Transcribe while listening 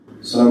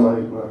السلام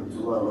عليكم ورحمة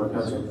الله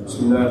وبركاته.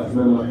 بسم الله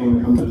الرحمن الرحيم.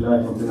 الحمد لله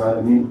رب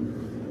العالمين،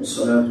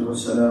 والصلاة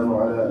والسلام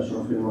على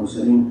أشرف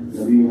المرسلين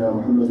نبينا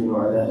محمد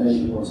وعلى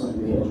آله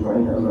وصحبه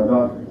أجمعين. أما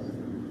بعد.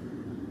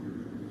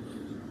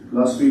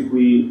 Last week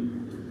we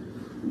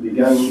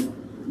began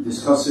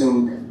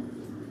discussing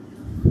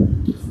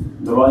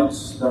the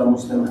rights that a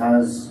Muslim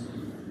has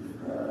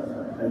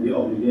and the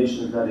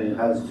obligations that he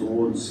has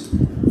towards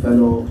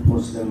fellow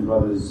Muslim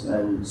brothers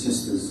and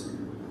sisters.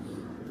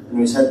 And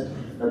we said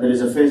that there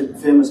is a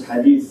famous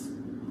hadith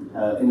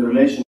in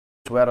relation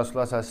where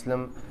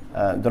Rasulullah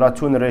there are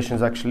two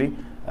narrations actually.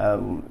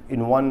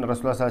 In one,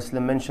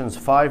 Rasulullah mentions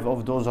 5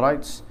 of those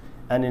rights,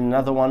 and in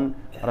another one,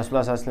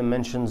 Rasulullah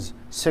mentions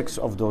 6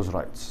 of those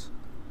rights.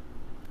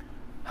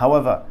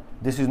 However,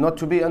 this is not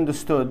to be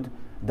understood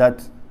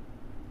that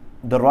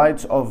the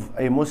rights of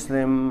a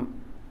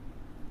Muslim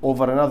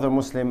over another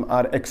Muslim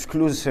are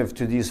exclusive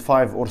to these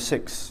 5 or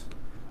 6.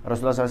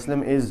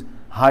 Rasulullah is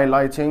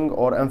highlighting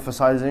or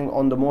emphasizing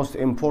on the most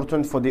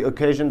important for the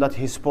occasion that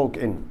he spoke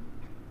in.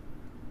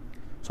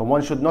 So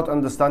one should not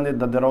understand it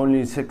that there are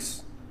only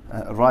 6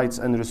 rights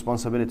and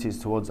responsibilities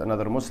towards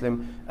another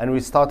Muslim. And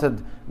we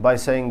started by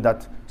saying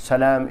that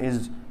salam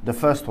is the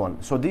first one.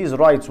 So these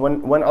rights,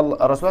 when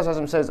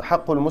Rasulullah says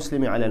haqqul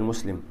muslimi ala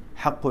al-muslim,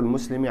 haqqul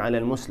muslimi ala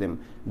al-muslim,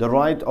 the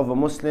right of a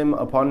Muslim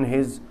upon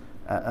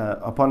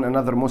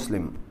another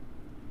Muslim.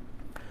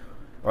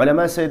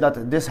 Ulama say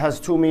that this has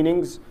 2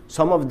 meanings.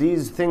 Some of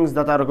these things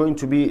that are going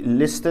to be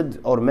listed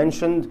or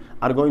mentioned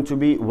are going to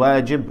be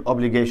wajib,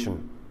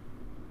 obligation.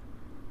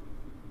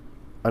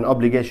 An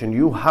obligation,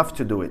 you have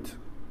to do it.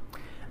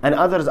 And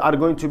others are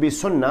going to be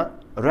sunnah,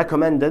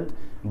 recommended,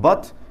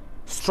 but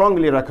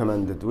strongly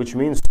recommended, which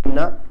means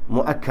sunnah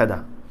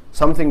mu'akkada.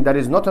 Something that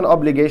is not an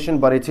obligation,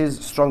 but it is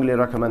strongly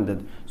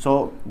recommended.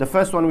 So the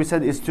first one we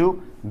said is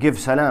to give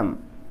salam.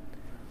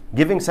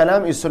 Giving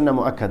salam is sunnah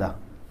mu'akkada,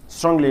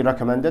 strongly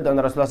recommended, and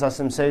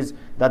Rasulullah says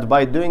that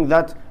by doing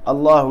that,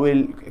 Allah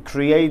will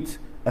create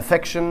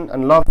affection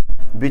and love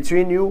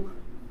between you,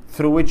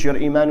 through which your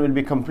iman will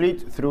be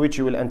complete, through which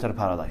you will enter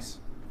paradise.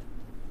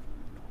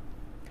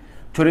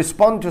 To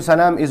respond to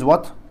salam is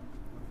what?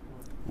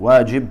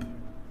 Wajib.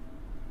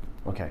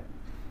 Okay.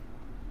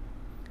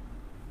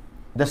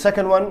 The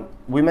second one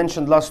we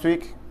mentioned last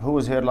week. Who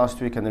was here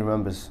last week and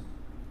remembers?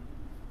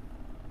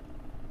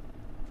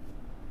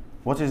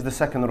 What is the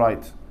second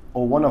right,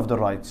 or one of the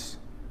rights?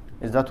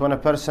 Is that when a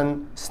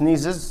person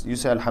sneezes, you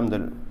say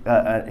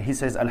Alhamdulillah. He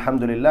says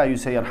Alhamdulillah, you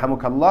say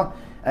Yarhamukallah.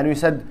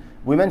 And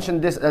we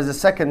mentioned this as a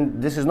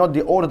second. This is not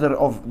the order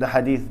of the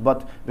hadith,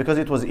 but because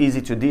it was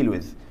easy to deal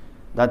with.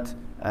 That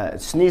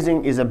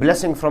sneezing is a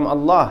blessing from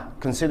Allah,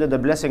 considered a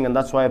blessing, and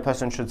that's why a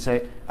person should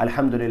say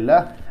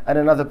Alhamdulillah.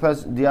 And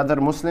the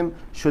other Muslim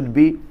should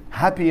be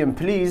happy and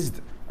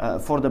pleased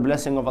for the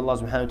blessing of Allah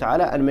subhanahu wa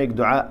ta'ala, and make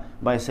dua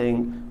by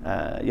saying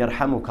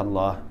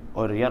Yarhamukallah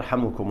or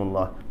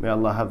Yarhamukumullah. May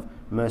Allah have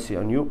mercy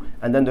on you.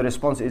 And then the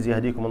response is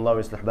Yahdikumullah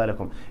wa yuslih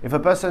balakum. If a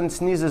person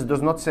sneezes,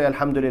 does not say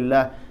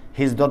Alhamdulillah,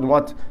 he's done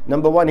what?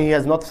 Number 1, he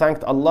has not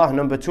thanked Allah.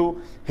 Number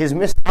 2, he's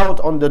missed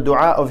out on the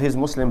dua of his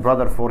Muslim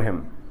brother for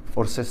him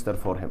or sister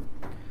for him.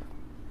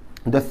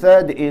 The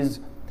third is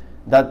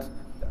that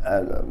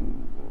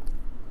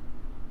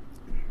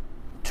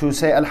to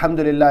say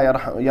Alhamdulillah,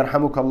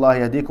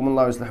 Yarhamukallah, Yahdikumullah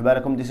wa yuslih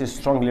balakum, this is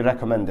strongly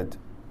recommended.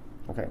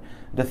 Okay.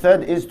 The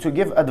third is to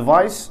give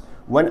advice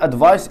when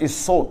advice is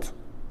sought.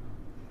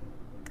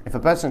 If a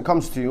person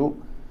comes to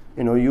you,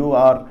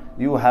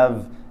 you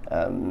have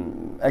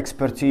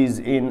expertise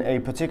in a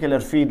particular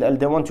field, and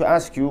they want to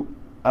ask you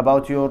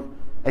about your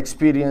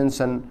experience,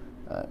 and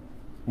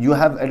you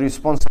have a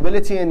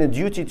responsibility and a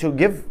duty to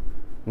give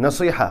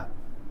nasiha,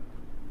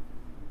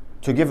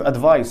 to give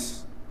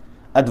advice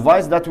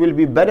that will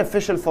be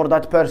beneficial for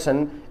that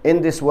person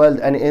in this world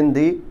and in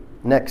the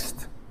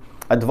next.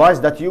 Advice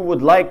that you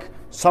would like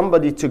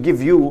somebody to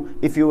give you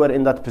if you were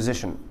in that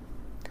position.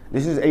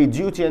 This is a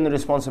duty and a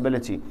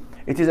responsibility.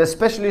 It is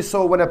especially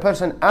so when a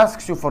person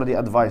asks you for the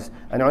advice.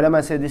 And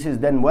ulama say this is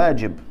then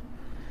wajib.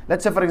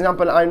 Let's say, for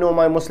example, I know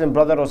my Muslim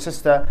brother or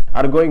sister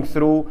are going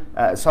through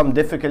some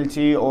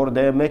difficulty, or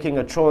they're making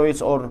a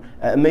choice or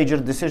a major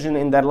decision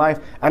in their life,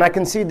 and I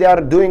can see they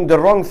are doing the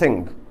wrong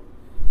thing.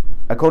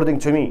 According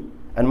to me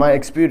and my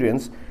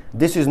experience,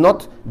 this is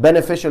not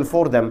beneficial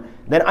for them.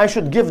 Then I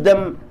should give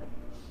them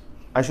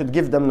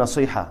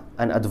nasiha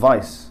and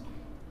advice,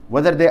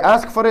 whether they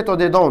ask for it or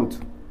they don't.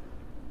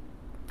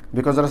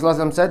 Because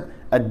Rasulullah said,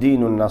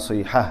 Ad-Deenun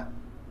Nasihah.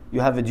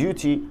 You have a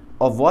duty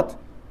of what?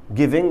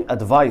 Giving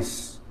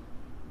advice.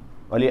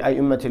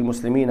 وَلِأَئِمَّةِ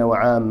الْمُسْلِمِينَ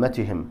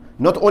وَعَامَّتِهِمْ.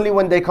 Not only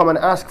when they come and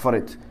ask for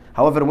it.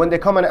 However, when they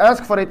come and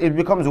ask for it, it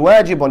becomes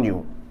wajib on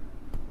you.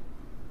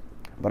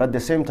 But at the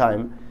same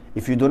time,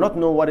 if you do not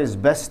know what is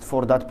best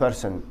for that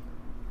person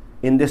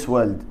in this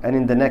world and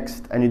in the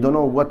next, and you don't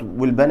know what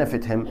will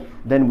benefit him,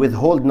 then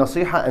withhold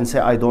nasiha and say,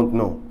 I don't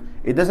know.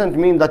 It doesn't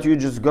mean that you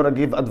just gotta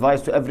give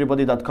advice to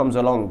everybody that comes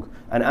along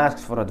and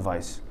asks for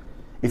advice.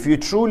 If you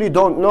truly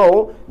don't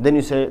know, then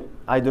you say,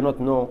 I do not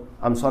know,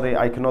 I'm sorry,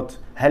 I cannot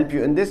help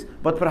you in this,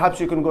 but perhaps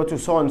you can go to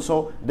so and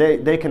so,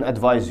 they can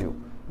advise you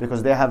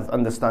because they have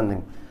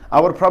understanding.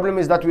 Our problem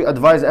is that we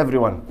advise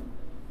everyone.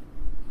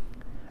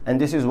 And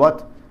this is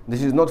what?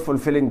 This is not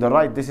fulfilling the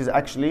right. This is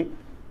actually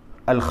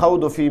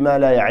al-khawdu fi ma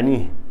la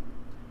ya'nih.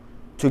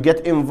 To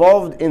get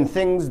involved in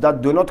things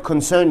that do not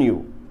concern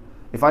you.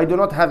 If I do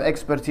not have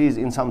expertise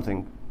in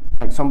something,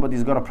 like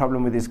somebody's got a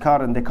problem with his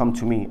car and they come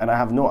to me and I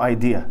have no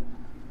idea,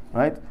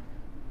 right?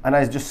 And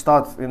I just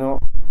start,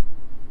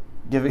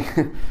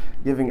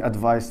 giving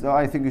advice. No,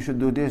 I think you should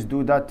do this,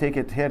 do that, take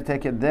it here,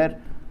 take it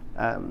there.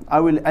 I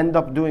will end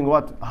up doing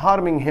what?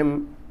 Harming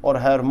him or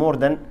her more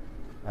than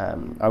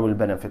I will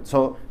benefit.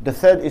 So the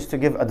third is to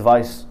give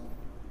advice.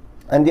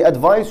 And the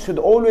advice should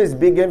always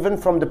be given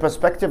from the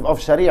perspective of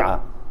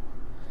Sharia.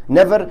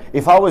 Never,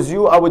 if I was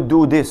you, I would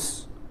do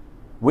this.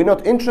 We're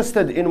not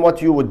interested in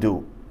what you would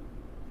do.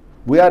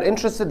 We are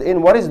interested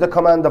in what is the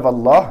command of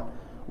Allah,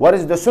 what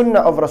is the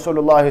sunnah of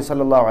Rasulullah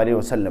sallallahu alaihi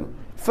wasallam,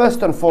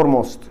 first and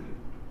foremost.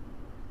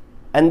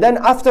 And then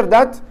after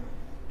that,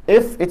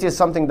 if it is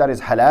something that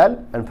is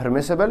halal and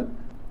permissible,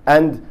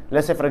 and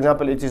let's say for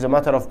example it is a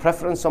matter of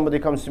preference, somebody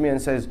comes to me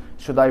and says,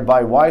 should I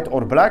buy white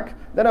or black?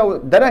 Then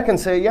I can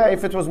say, yeah,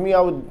 if it was me,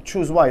 I would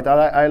choose white.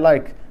 I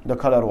like the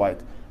color white.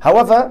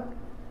 However,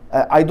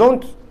 I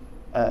don't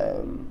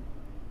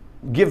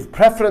give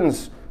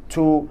preference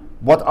to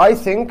what I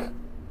think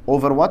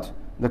over what?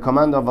 The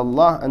command of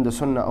Allah and the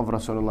sunnah of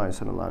Rasulullah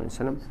sallallahu alaihi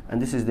wasallam.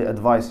 And this is the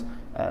advice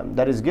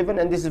that is given,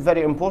 and this is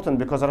very important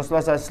because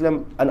Rasulullah sallallahu alaihi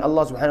wasallam and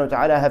Allah subhanahu wa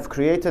ta'ala have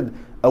created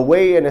a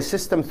way and a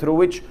system through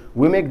which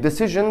we make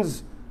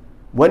decisions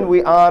when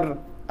we are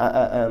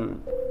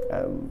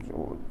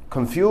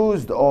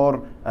confused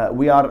or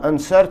we are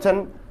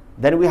uncertain.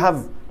 Then we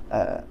have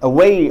a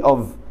way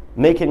of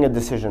making a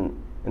decision.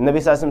 And Nabi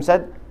sallallahu alaihi wasallam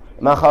said,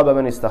 "Ma khaba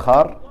man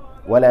istakhar,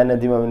 wala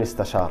nadima man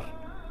istashar."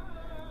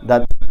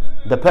 That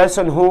the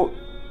person who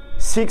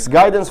seeks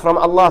guidance from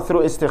Allah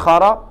through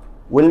istikhara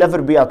will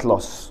never be at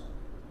loss.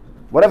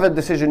 Whatever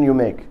decision you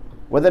make,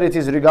 whether it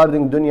is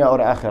regarding dunya or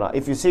akhirah,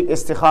 if you seek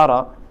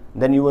istikhara,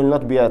 then you will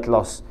not be at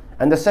loss.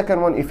 And the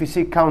second one, if you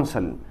seek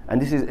counsel,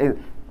 and this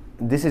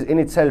is in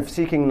itself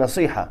seeking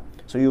nasiha.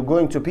 So you're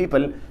going to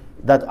people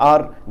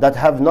that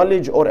have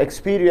knowledge or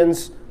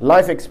experience,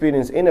 life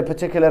experience in a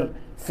particular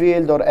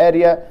field or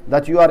area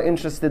that you are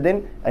interested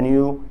in, and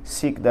you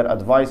seek their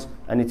advice.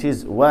 And it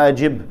is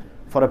wajib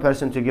for a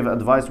person to give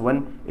advice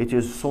when it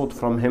is sought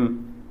from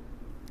him.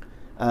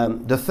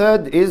 The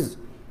third is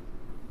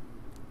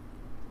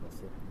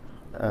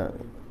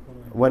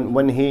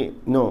when he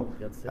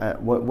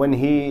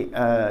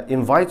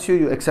invites you,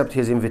 you accept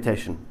his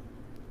invitation,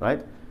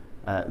 right?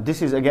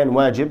 This is again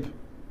wajib,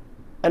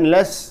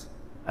 unless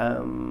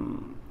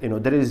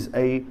there is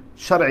a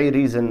Shar'i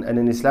reason and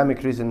an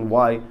Islamic reason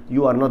why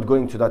you are not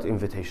going to that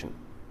invitation.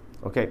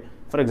 Okay.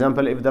 For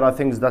example, if there are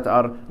things that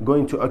are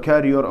going to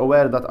occur, you're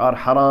aware that are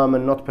haram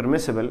and not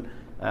permissible,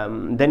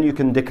 then you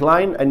can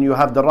decline, and you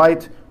have the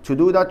right to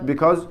do that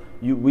because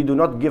we do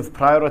not give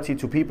priority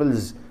to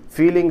people's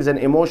feelings and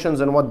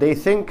emotions and what they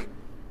think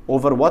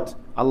over what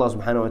Allah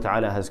subhanahu wa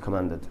ta'ala has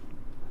commanded.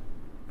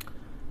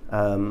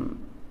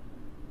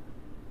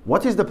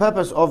 What is the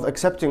purpose of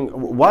accepting?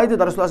 Why did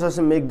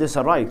Rasulullah make this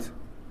a right?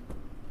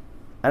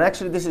 And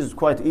actually this is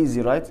quite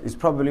easy, right? It's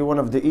probably one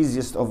of the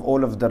easiest of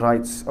all of the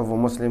rights of a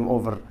Muslim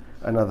over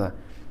another.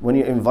 When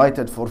you're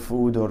invited for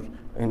food or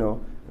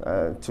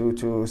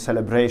to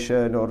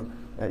celebration, or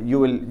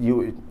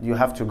you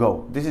have to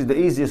go. This is the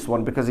easiest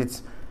one because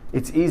it's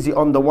easy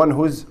on the one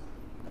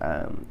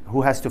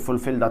who has to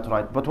fulfill that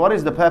right. But what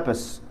is the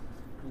purpose?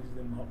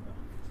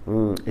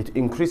 It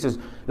increases.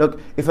 Look,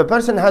 if a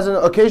person has an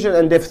occasion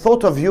and they've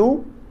thought of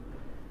you,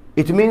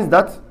 it means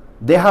that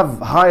they have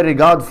high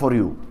regard for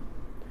you.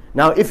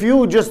 Now, if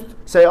you just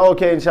say,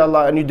 okay,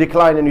 inshallah, and you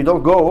decline and you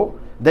don't go,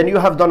 then you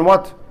have done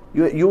what?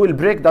 You will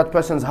break that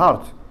person's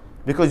heart,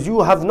 because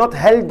you have not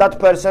held that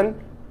person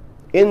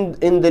in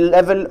the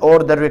level or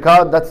the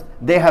regard that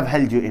they have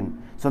held you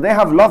in. So they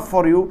have love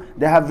for you,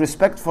 they have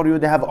respect for you,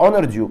 they have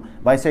honored you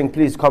by saying,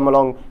 please come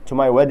along to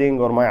my wedding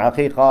or my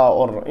aqiqah,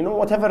 or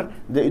whatever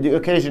the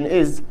occasion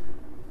is.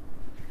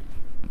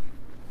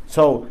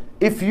 So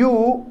if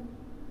you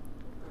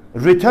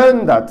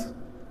return that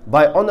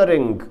by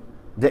honoring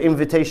the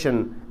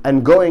invitation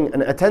and going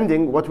and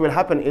attending, what will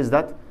happen is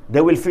that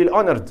they will feel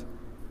honored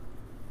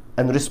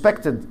and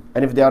respected.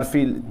 And if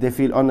they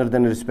feel honored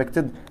and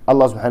respected,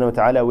 Allah subhanahu wa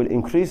ta'ala will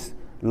increase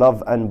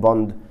love and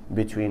bond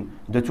between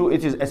the two.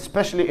 It is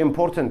especially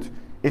important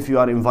if you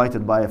are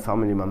invited by a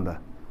family member.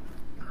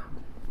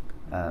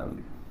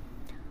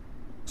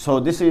 So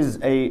this is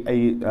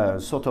a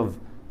sort of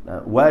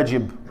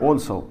wajib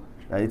also.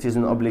 It is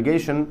an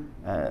obligation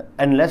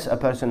unless a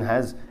person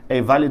has a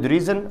valid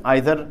reason,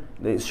 either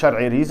the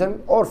Shar'i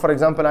reason, or for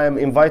example, I am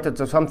invited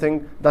to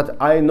something that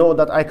I know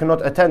that I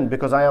cannot attend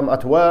because I am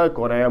at work,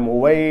 or I am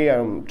away, I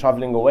am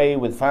traveling away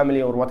with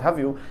family or what have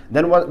you.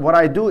 Then what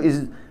I do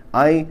is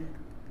I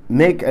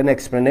make an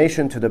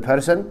explanation to the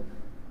person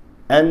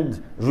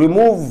and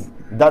remove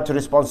that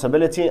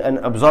responsibility and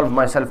absolve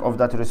myself of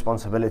that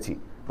responsibility,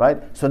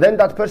 right? So then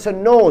that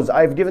person knows,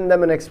 I've given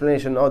them an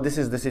explanation, oh, this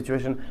is the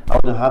situation, I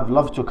would have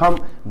loved to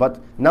come, but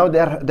now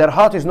their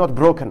heart is not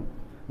broken.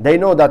 They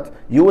know that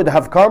you would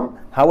have come,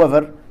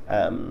 however,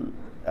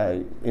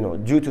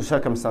 due to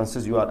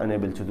circumstances you are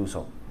unable to do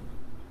so.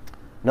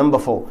 Number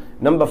 4.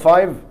 Number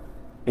 5,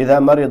 إذا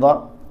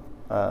مرض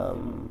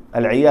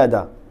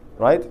العيادة,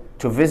 right?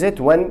 To visit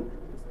when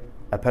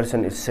a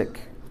person is sick.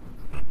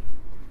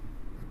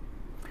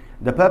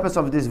 The purpose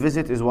of this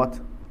visit is what?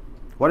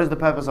 What is the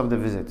purpose of the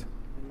visit?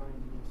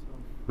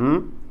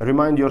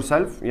 Remind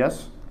yourself,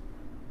 yes.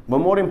 But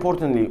more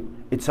importantly,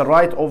 it's a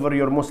right over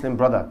your Muslim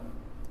brother.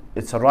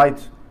 It's a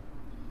right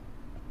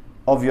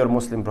of your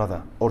Muslim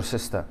brother or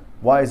sister.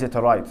 Why is it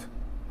a right?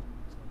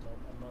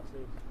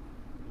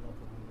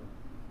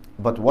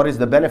 But what is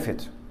the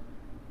benefit?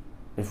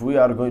 If we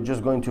are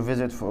just going to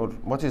visit for,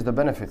 what is the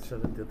benefit?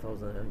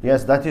 70,000.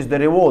 Yes, that is the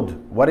reward.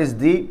 What is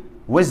the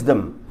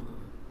wisdom?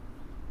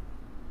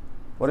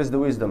 What is the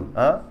wisdom?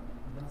 Huh?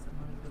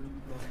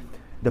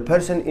 The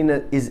person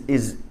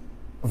is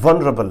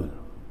vulnerable,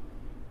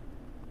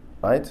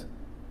 right?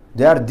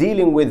 They are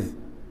dealing with,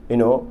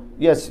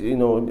 yes,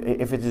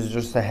 if it is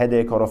just a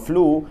headache or a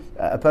flu,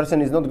 a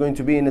person is not going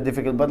to be in a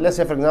difficult, but let's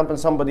say, for example,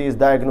 somebody is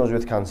diagnosed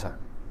with cancer.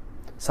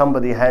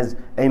 Somebody has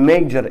a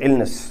major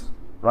illness,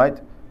 right?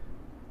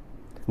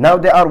 Now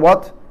they are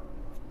what?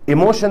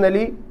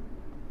 Emotionally,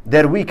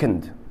 they're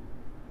weakened.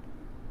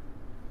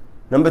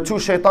 Number 2,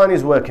 shaitan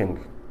is working.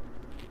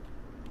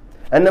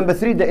 And number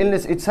 3, the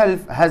illness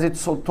itself has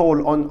its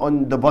toll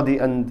on the body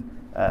and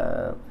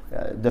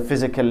the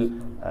physical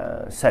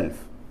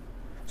self.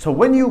 So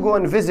when you go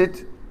and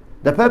visit,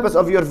 the purpose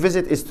of your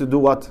visit is to do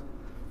what?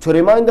 To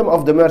remind them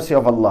of the mercy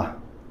of Allah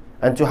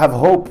and to have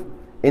hope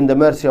in the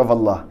mercy of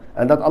Allah,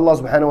 and that Allah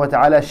subhanahu wa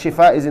ta'ala,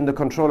 shifa is in the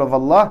control of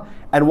Allah,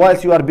 and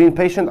whilst you are being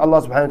patient, Allah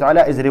subhanahu wa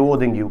ta'ala is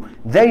rewarding you.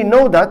 They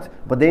know that,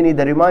 but they need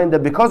a reminder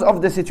because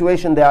of the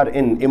situation they are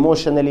in,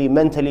 emotionally,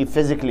 mentally,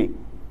 physically.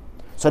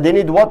 So they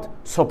need what?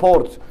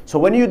 Support. So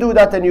when you do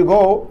that and you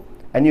go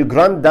and you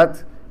grant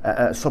that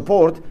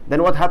support,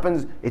 then what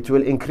happens? It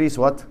will increase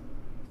what?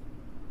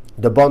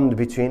 The bond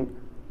between.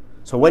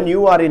 So when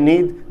you are in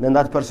need, then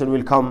that person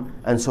will come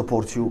and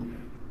support you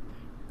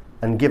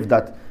and give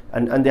that.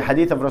 And the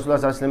hadith of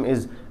Rasulullah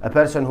is a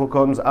person who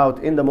comes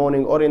out in the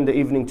morning or in the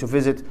evening to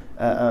visit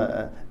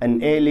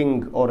an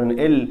ailing or an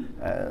ill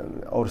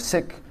or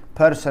sick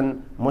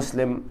person,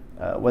 Muslim,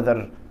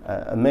 whether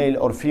a male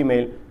or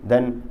female,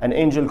 then an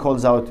angel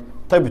calls out,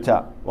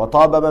 طبت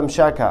وطاب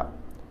ممشاك.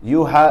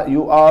 You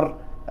are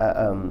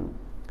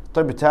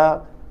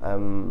طبت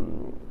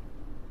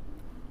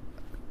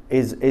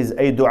is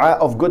a dua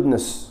of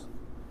goodness,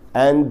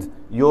 and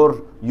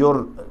your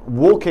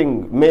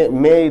walking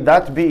may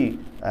that be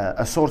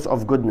a source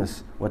of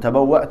goodness.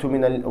 وتبوأت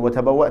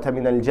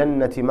من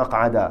الجنة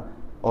مقعدا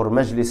or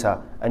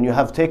مجلسا, and you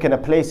have taken a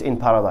place in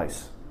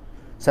paradise.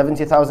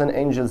 70,000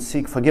 angels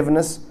seek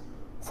forgiveness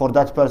for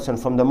that person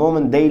from the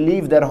moment they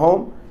leave their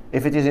home,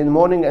 if it is in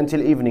morning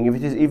until evening, if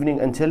it is evening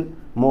until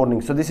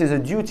morning. So this is a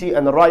duty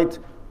and a right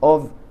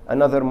of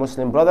another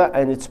Muslim brother,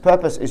 and its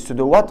purpose is to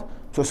do what?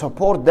 To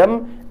support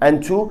them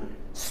and to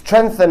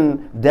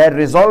strengthen their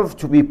resolve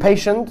to be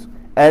patient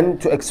and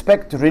to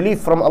expect relief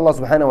from Allah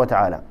subhanahu wa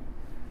ta'ala.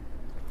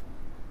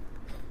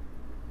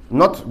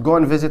 Not go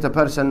and visit a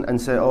person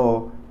and say,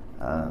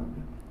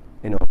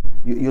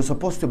 you're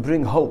supposed to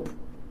bring hope.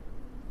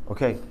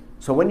 Okay,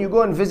 so when you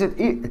go and visit,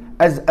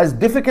 as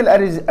difficult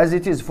as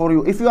it is for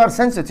you, if you are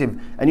sensitive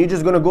and you're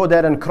just going to go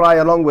there and cry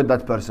along with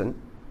that person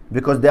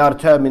because they are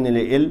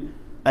terminally ill,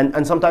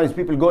 and sometimes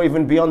people go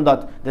even beyond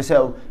that. They say,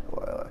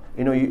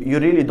 you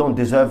really don't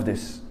deserve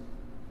this.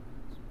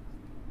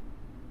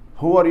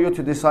 Who are you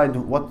to decide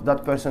what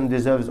that person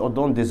deserves or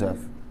don't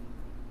deserve?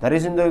 That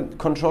is in the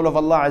control of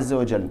Allah Azza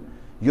wa Jal.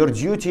 Your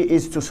duty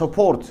is to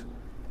support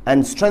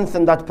and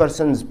strengthen that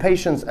person's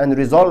patience and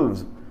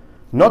resolve,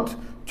 not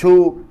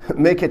to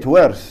make it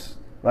worse,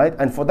 right?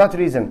 And for that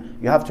reason,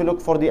 you have to look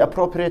for the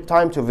appropriate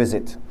time to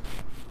visit,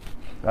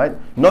 right?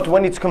 Not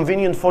when it's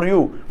convenient for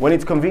you, when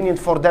it's convenient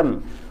for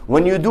them.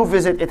 When you do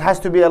visit, it has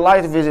to be a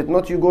light visit,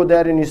 not you go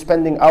there and you're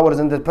spending hours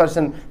and the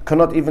person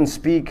cannot even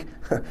speak.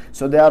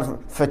 So they are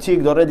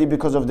fatigued already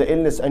because of the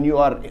illness and you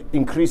are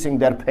increasing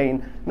their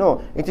pain.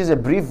 No, it is a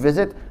brief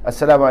visit.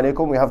 Assalamu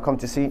alaikum, we have come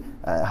to see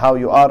how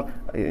you are.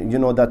 You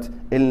know that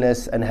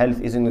illness and health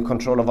is in the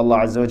control of Allah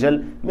Azza wa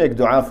Jal. Make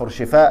dua for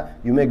shifa.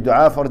 You make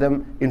dua for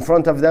them in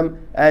front of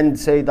them and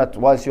say that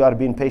whilst you are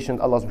being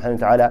patient, Allah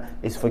subhanahu wa ta'ala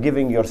is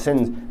forgiving your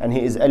sins and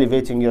He is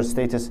elevating your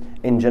status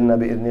in Jannah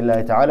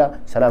bi'idhnillahi ta'ala.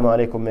 Assalamu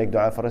alaikum, make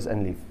dua for us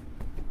and leave.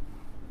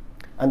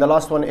 And the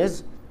last one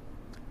is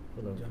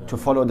to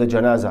follow the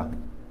janazah.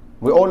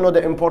 We all know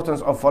the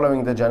importance of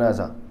following the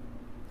janazah.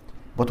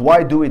 But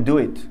why do we do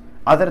it?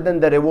 Other than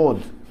the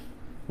reward.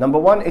 Number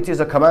one, it is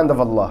a command of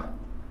Allah.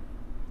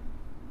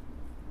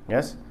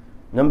 Yes?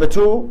 Number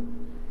two,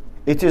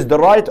 it is the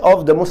right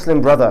of the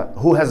Muslim brother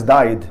who has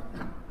died.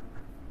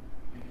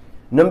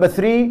 Number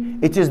 3,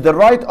 it is the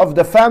right of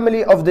the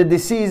family of the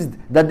deceased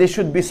that they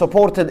should be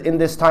supported in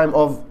this time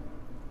of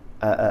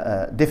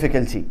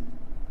difficulty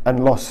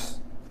and loss.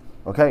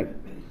 Okay?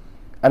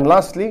 And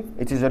lastly,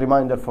 it is a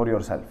reminder for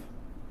yourself.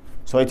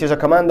 So it is a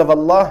command of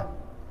Allah.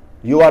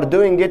 You are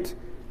doing it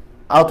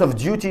out of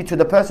duty to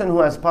the person who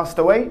has passed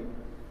away,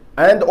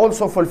 and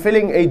also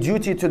fulfilling a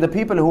duty to the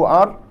people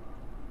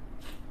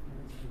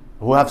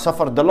who have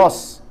suffered the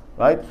loss,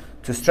 right?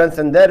 To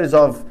strengthen their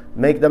resolve,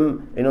 make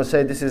them,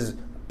 say this is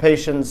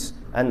patience,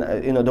 and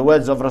the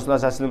words of Rasulullah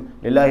sallallahu alaihi wasallam,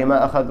 لِلَّهِ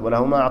مَا أَخَذْ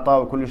وَلَهُ مَا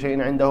أَعْطَى وَكُلُّ شَيْءٍ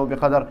عِنْدَهُ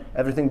بِقَدَرٍ.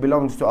 Everything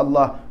belongs to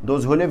Allah.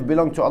 Those who live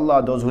belong to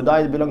Allah. Those who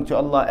died belong to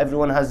Allah.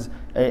 Everyone has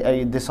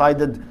a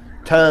decided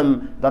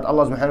term that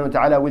Allah subhanahu wa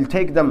ta'ala will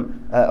take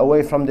them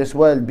away from this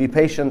world. Be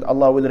patient.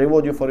 Allah will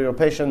reward you for your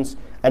patience,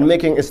 and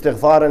making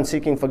istighfar and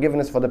seeking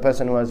forgiveness for the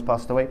person who has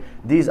passed away.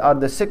 These are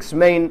the 6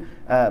 main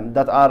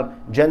that are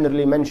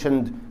generally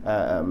mentioned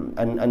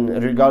and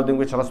regarding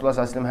which Rasulullah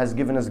sallallahu alaihi wasallam has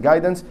given us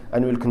guidance,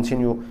 and we'll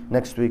continue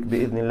next week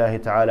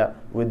bi'idhnillahi ta'ala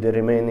with the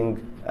remaining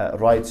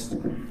rights.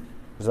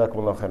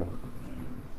 Jazakumullah khairan.